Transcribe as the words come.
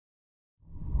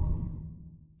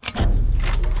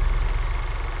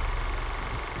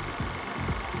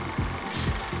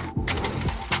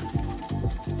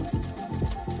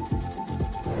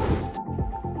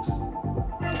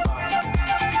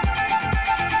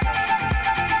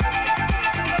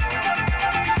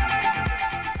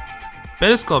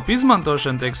Periskopu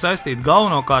izmantošana tiek saistīta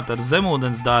galvenokārt ar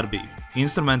zemūdens darbību.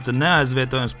 Instruments ir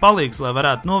neaizvietojams palīgs, lai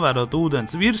varētu novērot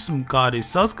ūdens virsmu, kā arī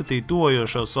saskatīt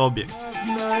tojošos objektus.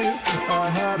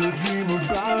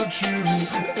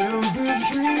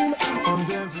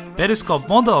 Periskopu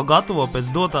modeli gatavo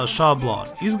pēc dotās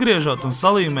šablona, izgriežot un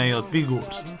salīmējot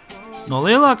figūras. No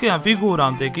lielākajām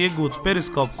figūrām tiek iegūts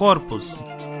periskopu korpus,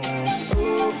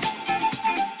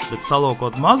 bet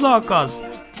salokot mazākās,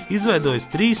 izveidojas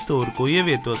trīsstūri, ko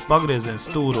ievietos pagrieziena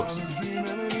stūros.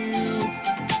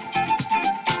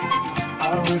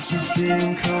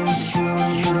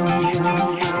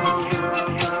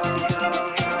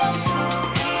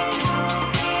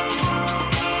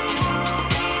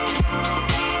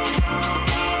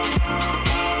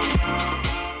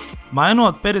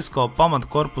 Mainot periskopu pamata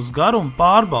korpusu garumu,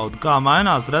 pārbauda, kā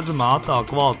mainās redzamā attēla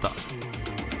kvalitāte.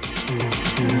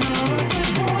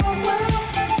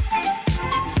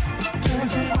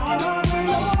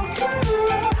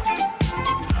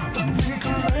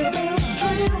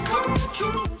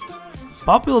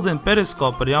 Papildina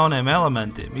periskopu ar jauniem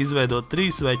elementiem, izveidot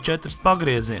 3 vai 4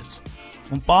 pagriezienus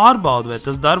un pārbauda, vai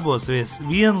tas darbosies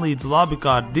vienlīdz labi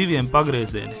kā ar 2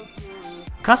 pagriezieniem.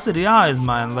 Kas ir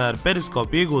jāizmaina, lai ar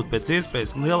periskopu iegūtu pēc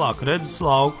iespējas lielāku redzes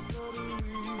lauku?